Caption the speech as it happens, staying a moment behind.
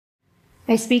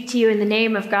I speak to you in the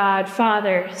name of God,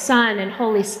 Father, Son, and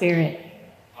Holy Spirit.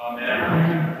 Amen.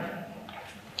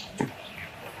 Amen.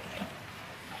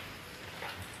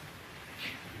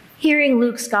 Hearing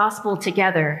Luke's gospel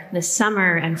together this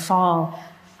summer and fall,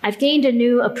 I've gained a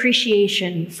new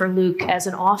appreciation for Luke as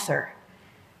an author.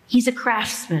 He's a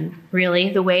craftsman, really,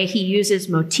 the way he uses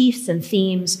motifs and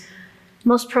themes,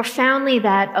 most profoundly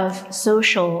that of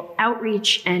social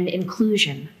outreach and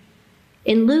inclusion.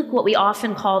 In Luke, what we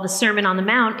often call the Sermon on the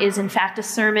Mount is in fact a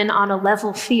sermon on a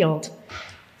level field.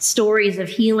 Stories of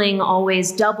healing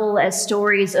always double as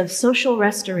stories of social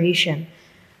restoration,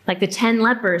 like the 10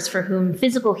 lepers for whom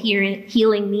physical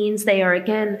healing means they are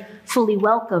again fully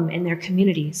welcome in their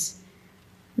communities.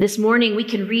 This morning, we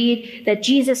can read that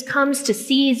Jesus comes to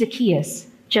see Zacchaeus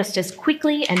just as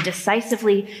quickly and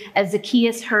decisively as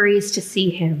Zacchaeus hurries to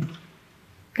see him.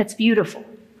 That's beautiful.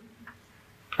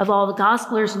 Of all the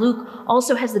Gospelers, Luke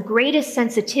also has the greatest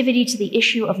sensitivity to the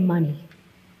issue of money.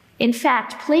 In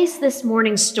fact, place this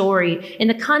morning's story in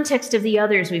the context of the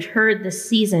others we've heard this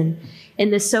season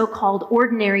in the so-called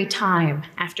ordinary time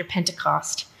after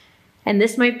Pentecost. And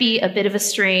this might be a bit of a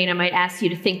strain. I might ask you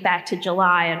to think back to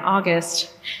July and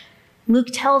August. Luke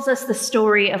tells us the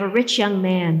story of a rich young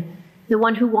man, the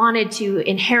one who wanted to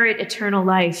inherit eternal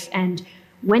life and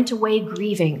went away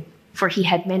grieving, for he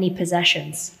had many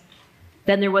possessions.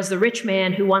 Then there was the rich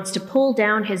man who wants to pull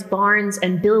down his barns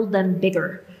and build them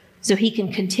bigger so he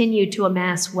can continue to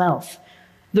amass wealth.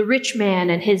 The rich man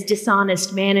and his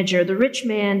dishonest manager, the rich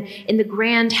man in the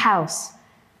grand house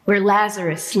where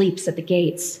Lazarus sleeps at the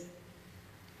gates.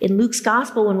 In Luke's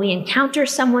gospel, when we encounter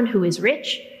someone who is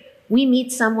rich, we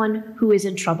meet someone who is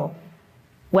in trouble,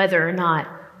 whether or not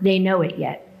they know it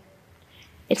yet.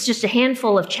 It's just a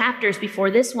handful of chapters before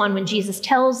this one when Jesus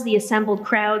tells the assembled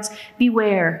crowds,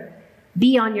 "Beware.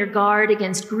 Be on your guard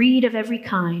against greed of every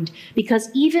kind, because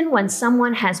even when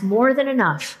someone has more than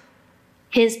enough,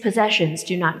 his possessions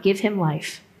do not give him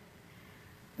life."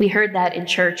 We heard that in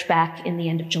church back in the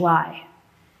end of July.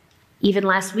 Even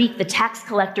last week, the tax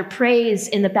collector prays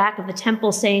in the back of the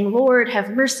temple saying, "Lord,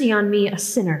 have mercy on me, a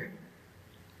sinner."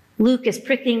 Luke is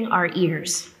pricking our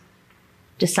ears.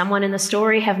 Does someone in the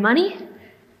story have money?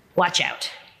 Watch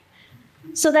out.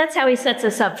 So that's how he sets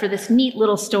us up for this neat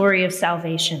little story of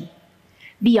salvation.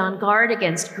 Be on guard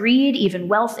against greed, even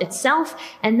wealth itself.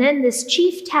 And then this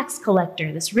chief tax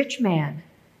collector, this rich man,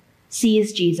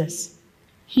 sees Jesus.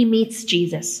 He meets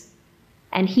Jesus.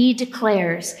 And he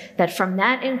declares that from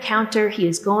that encounter, he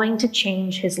is going to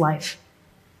change his life.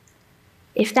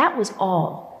 If that was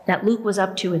all that Luke was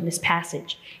up to in this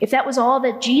passage, if that was all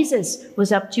that Jesus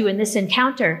was up to in this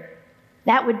encounter,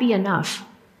 that would be enough.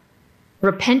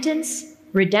 Repentance,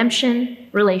 redemption,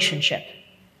 relationship.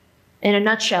 In a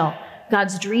nutshell,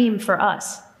 God's dream for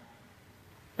us.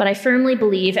 But I firmly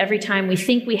believe every time we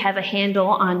think we have a handle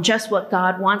on just what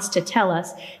God wants to tell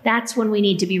us, that's when we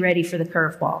need to be ready for the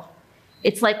curveball.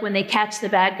 It's like when they catch the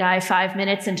bad guy 5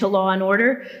 minutes into Law and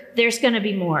Order, there's going to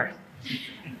be more.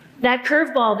 That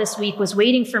curveball this week was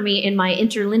waiting for me in my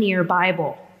interlinear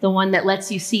Bible, the one that lets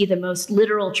you see the most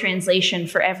literal translation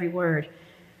for every word.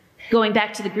 Going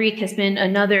back to the Greek has been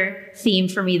another theme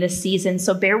for me this season,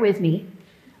 so bear with me.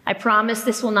 I promise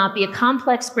this will not be a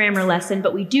complex grammar lesson,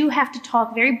 but we do have to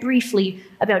talk very briefly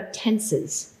about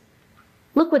tenses.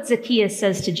 Look what Zacchaeus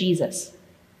says to Jesus.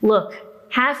 "Look,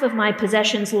 half of my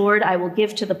possessions, Lord, I will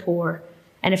give to the poor.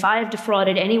 And if I have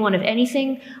defrauded anyone of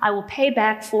anything, I will pay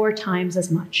back 4 times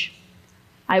as much.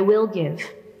 I will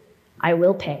give. I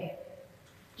will pay."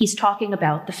 He's talking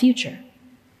about the future.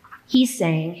 He's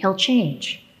saying he'll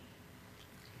change.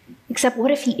 Except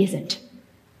what if he isn't?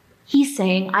 He's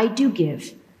saying, "I do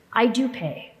give. I do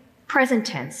pay." Present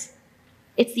tense.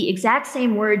 It's the exact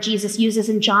same word Jesus uses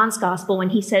in John's gospel when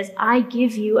he says, "I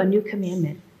give you a new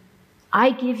commandment.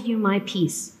 I give you my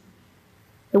peace."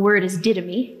 The word is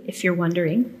didomi, if you're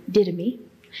wondering, didomi.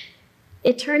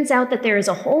 It turns out that there is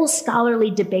a whole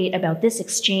scholarly debate about this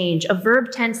exchange, a verb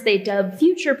tense they dub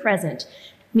future present,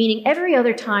 meaning every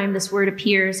other time this word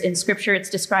appears in Scripture, it's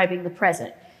describing the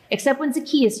present, except when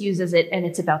Zacchaeus uses it and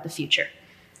it's about the future.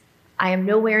 I am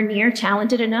nowhere near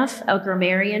talented enough a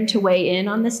grammarian to weigh in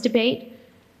on this debate,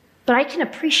 but I can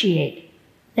appreciate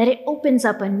that it opens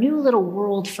up a new little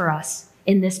world for us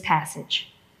in this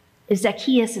passage.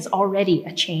 Zacchaeus is already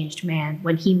a changed man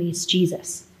when he meets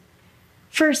Jesus.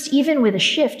 First, even with a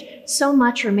shift, so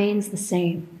much remains the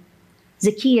same.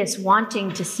 Zacchaeus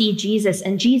wanting to see Jesus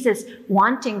and Jesus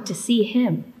wanting to see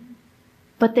him.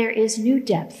 But there is new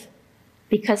depth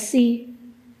because, see,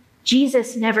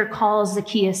 Jesus never calls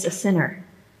Zacchaeus a sinner,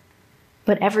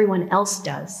 but everyone else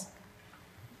does.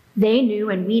 They knew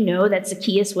and we know that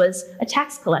Zacchaeus was a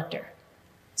tax collector.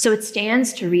 So it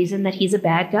stands to reason that he's a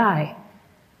bad guy.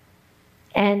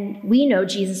 And we know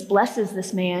Jesus blesses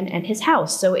this man and his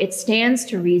house, so it stands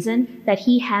to reason that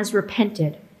he has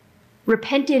repented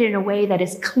in a way that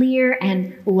is clear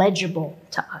and legible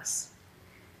to us.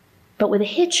 But with a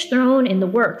hitch thrown in the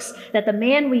works that the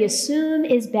man we assume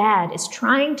is bad is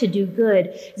trying to do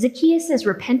good, Zacchaeus'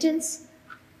 repentance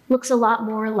looks a lot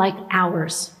more like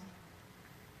ours.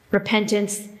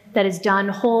 Repentance that is done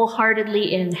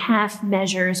wholeheartedly in half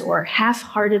measures or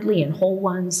half-heartedly in whole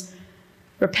ones.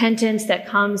 Repentance that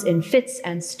comes in fits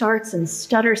and starts and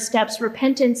stutter steps.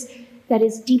 Repentance that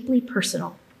is deeply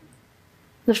personal.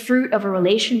 The fruit of a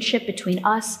relationship between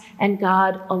us and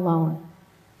God alone.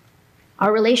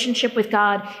 Our relationship with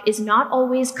God is not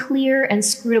always clear and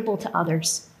scrutable to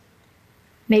others.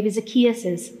 Maybe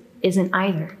Zacchaeus' isn't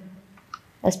either.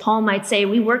 As Paul might say,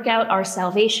 we work out our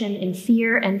salvation in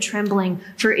fear and trembling,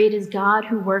 for it is God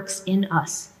who works in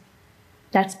us.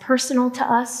 That's personal to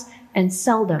us and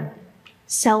seldom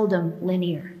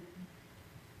linear.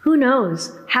 Who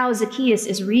knows how Zacchaeus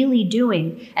is really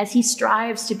doing as he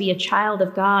strives to be a child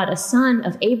of God, a son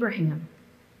of Abraham?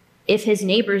 If his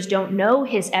neighbors don't know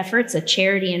his efforts at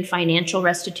charity and financial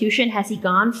restitution, has he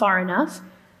gone far enough?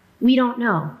 We don't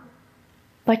know.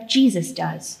 But Jesus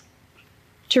does.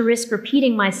 To risk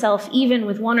repeating myself, even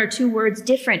with one or two words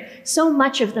different, so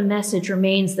much of the message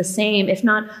remains the same, if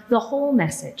not the whole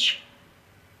message.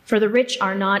 For the rich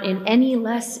are not in any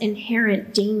less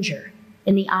inherent danger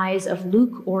in the eyes of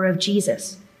Luke or of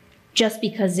Jesus, just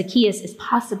because Zacchaeus is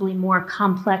possibly more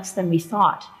complex than we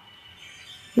thought.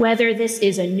 Whether this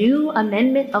is a new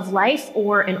amendment of life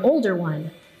or an older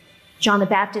one, John the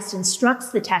Baptist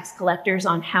instructs the tax collectors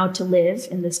on how to live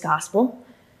in this gospel.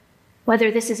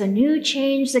 Whether this is a new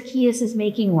change Zacchaeus is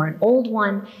making or an old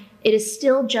one, it is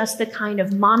still just the kind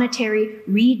of monetary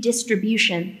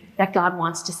redistribution that God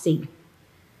wants to see.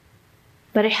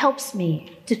 But it helps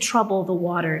me to trouble the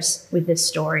waters with this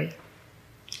story.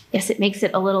 Yes, it makes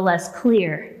it a little less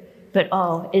clear, but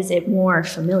oh, is it more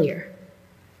familiar?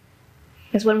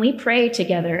 Because when we pray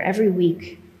together every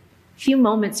week, a few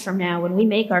moments from now, when we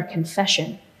make our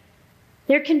confession,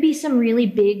 there can be some really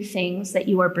big things that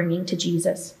you are bringing to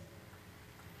Jesus.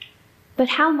 But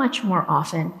how much more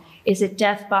often is it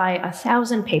death by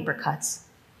 1,000 paper cuts,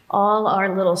 all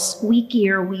our little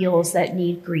squeakier wheels that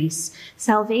need grease?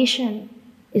 Salvation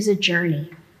is a journey,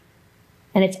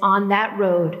 and it's on that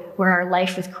road where our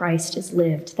life with Christ is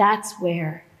lived. That's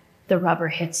where the rubber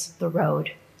hits the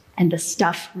road and the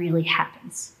stuff really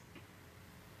happens.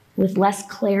 With less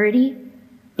clarity,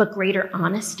 but greater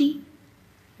honesty,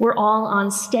 we're all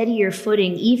on steadier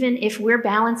footing, even if we're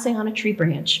balancing on a tree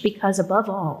branch, because above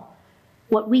all,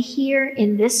 what we hear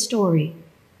in this story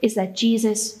is that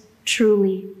Jesus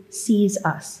truly sees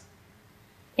us.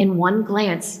 In one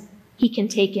glance, he can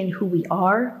take in who we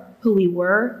are, who we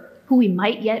were, who we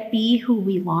might yet be, who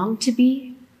we long to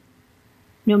be.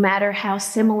 No matter how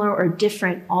similar or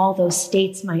different all those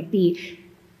states might be.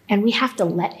 And we have to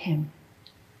let him.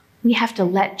 We have to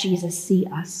let Jesus see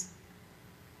us.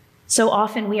 So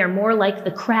often we are more like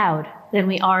the crowd than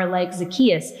we are like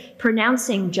Zacchaeus,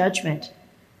 pronouncing judgment,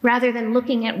 rather than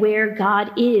looking at where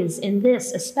God is in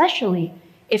this, especially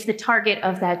if the target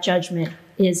of that judgment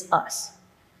is us.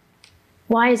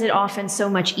 Why is it often so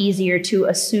much easier to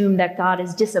assume that God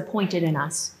is disappointed in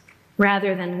us,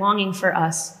 rather than longing for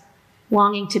us,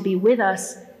 longing to be with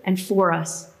us and for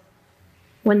us?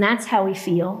 When that's how we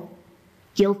feel,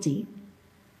 guilty,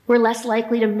 we're less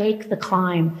likely to make the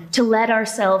climb, to let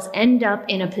ourselves end up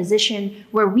in a position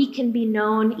where we can be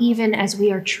known even as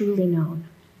we are truly known.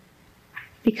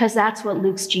 Because that's what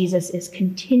Luke's Jesus is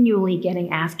continually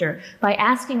getting after by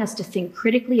asking us to think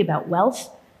critically about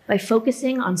wealth, by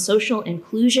focusing on social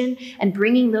inclusion and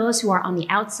bringing those who are on the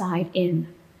outside in.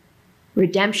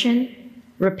 Redemption,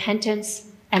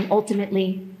 repentance, and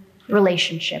ultimately,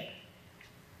 relationship.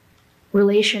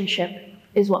 Relationship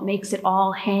is what makes it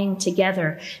all hang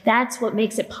together. That's what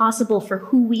makes it possible for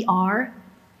who we are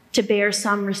to bear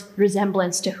some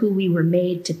resemblance to who we were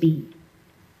made to be.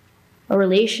 A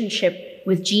relationship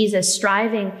with Jesus,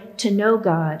 striving to know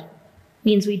God,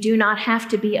 means we do not have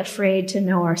to be afraid to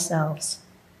know ourselves.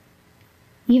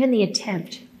 Even the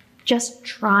attempt, just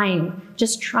trying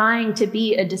to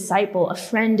be a disciple, a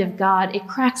friend of God, it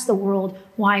cracks the world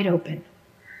wide open.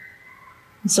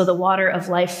 And so the water of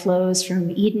life flows from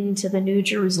Eden to the New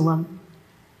Jerusalem,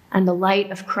 and the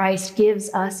light of Christ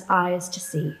gives us eyes to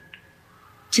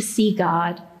see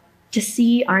God, to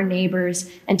see our neighbors,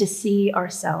 and to see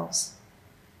ourselves.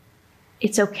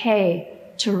 It's okay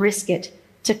to risk it,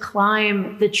 to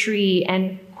climb the tree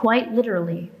and quite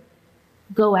literally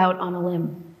go out on a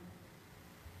limb.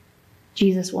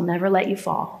 Jesus will never let you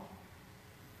fall.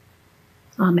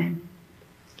 Amen.